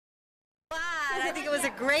I think it was a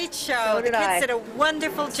great show. So The did kids I. did a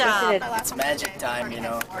wonderful job. It's magic time, you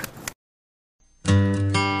know.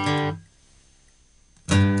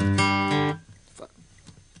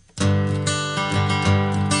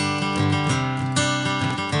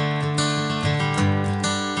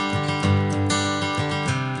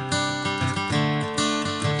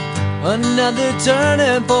 Another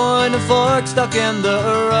turning point, a fork stuck in the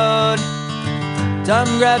road.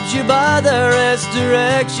 Time grabs you by the wrist,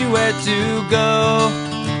 directs you where to go.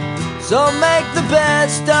 So make the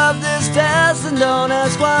best of this test and don't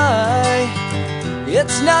ask why.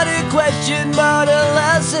 It's not a question but a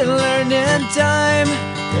lesson learned in time.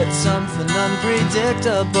 It's something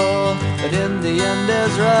unpredictable, but in the end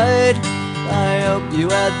is right. I hope you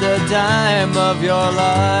had the time of your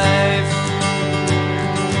life.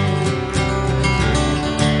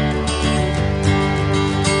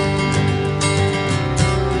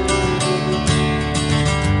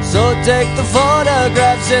 So take the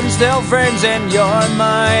photographs and still frames in your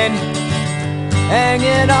mind,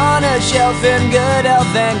 hanging on a shelf in good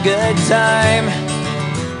health and good time.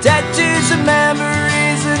 Tattoos of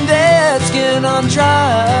memories and dead skin on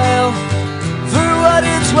trial. For what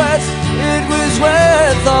it's worth, it was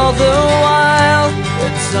worth all the while.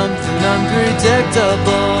 It's something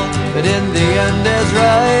unpredictable, but in the end is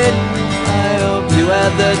right. I hope you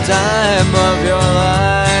had the time of your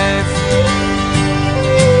life.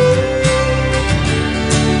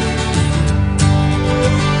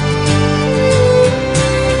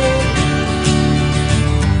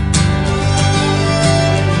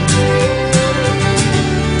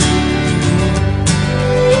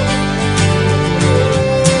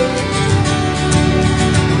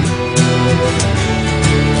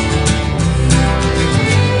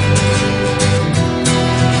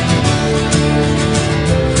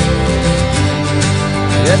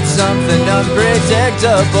 It's something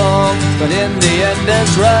unpredictable, but in the end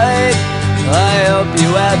it's right. I hope you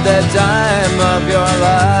had the time of your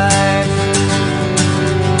life.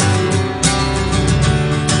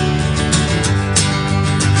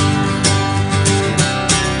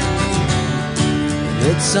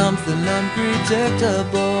 It's something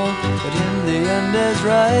unpredictable, but in the end is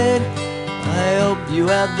right. I hope you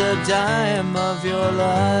had the time of your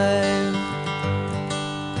life.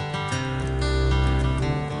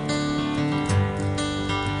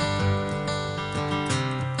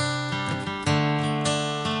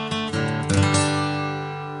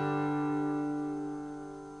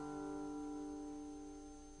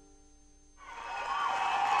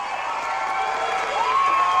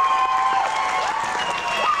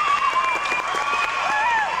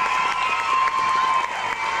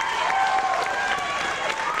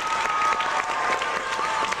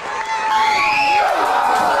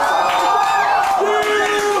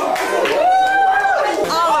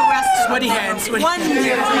 Sweaty hands, sweaty hands.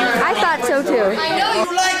 Wonderful. I thought so too.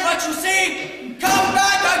 You like what you see?